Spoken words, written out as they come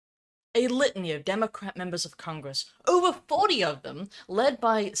A litany of Democrat members of Congress, over 40 of them, led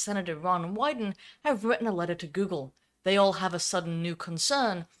by Senator Ron Wyden, have written a letter to Google. They all have a sudden new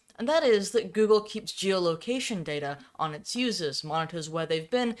concern, and that is that Google keeps geolocation data on its users, monitors where they've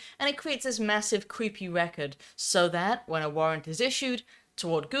been, and it creates this massive creepy record so that, when a warrant is issued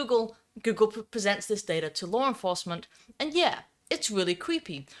toward Google, Google presents this data to law enforcement, and yeah, it's really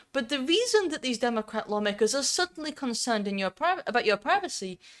creepy. But the reason that these Democrat lawmakers are suddenly concerned about your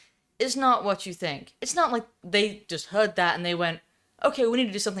privacy is not what you think. It's not like they just heard that and they went, okay, we need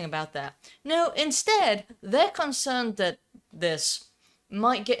to do something about that. No, instead, they're concerned that this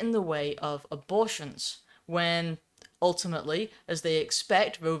might get in the way of abortions when ultimately, as they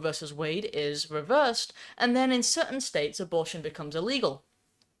expect, Roe versus Wade is reversed, and then in certain states abortion becomes illegal.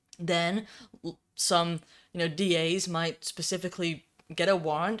 Then some, DAs might specifically get a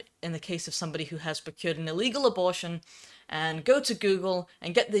warrant in the case of somebody who has procured an illegal abortion and go to Google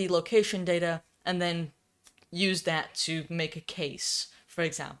and get the location data and then use that to make a case, for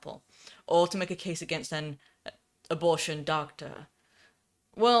example, or to make a case against an abortion doctor.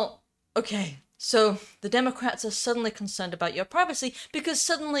 Well, okay, so the Democrats are suddenly concerned about your privacy because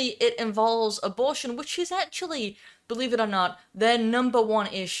suddenly it involves abortion, which is actually, believe it or not, their number one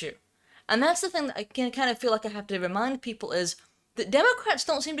issue. And that's the thing that I kind of feel like I have to remind people is that Democrats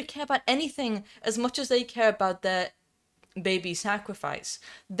don't seem to care about anything as much as they care about their baby sacrifice.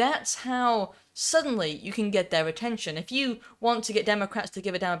 That's how suddenly you can get their attention. If you want to get Democrats to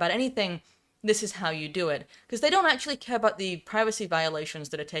give a damn about anything, this is how you do it. Because they don't actually care about the privacy violations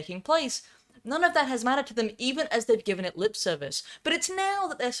that are taking place. None of that has mattered to them, even as they've given it lip service. But it's now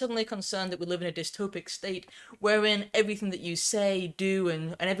that they're suddenly concerned that we live in a dystopic state wherein everything that you say, do,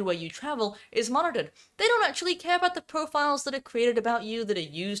 and everywhere you travel is monitored. They don't actually care about the profiles that are created about you that are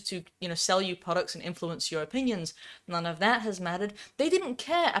used to, sell you products and influence your opinions. None of that has mattered. They didn't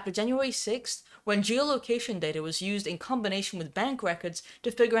care after January 6th when geolocation data was used in combination with bank records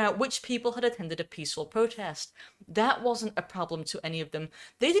to figure out which people had attended a peaceful protest. That wasn't a problem to any of them.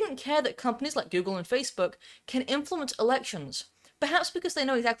 They didn't care that companies like Google and Facebook can influence elections, perhaps because they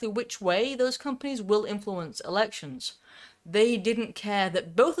know exactly which way those companies will influence elections. They didn't care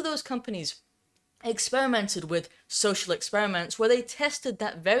that both of those companies experimented with social experiments where they tested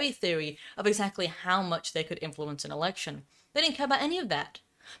that very theory of exactly how much they could influence an election. They didn't care about any of that.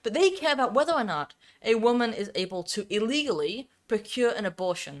 But they care about whether or not a woman is able to illegally procure an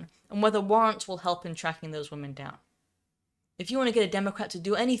abortion and whether warrants will help in tracking those women down. If you want to get a Democrat to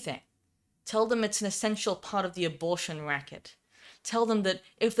do anything, tell them it's an essential part of the abortion racket. Tell them that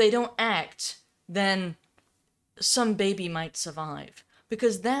if they don't act, then some baby might survive.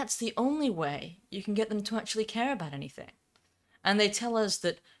 Because that's the only way you can get them to actually care about anything. And they tell us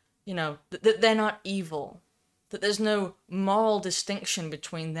that, that they're not evil, that there's no moral distinction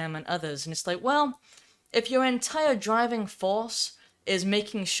between them and others. And it's like, well, if your entire driving force is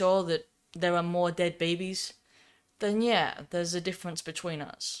making sure that there are more dead babies, then yeah, there's a difference between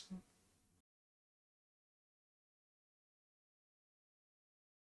us.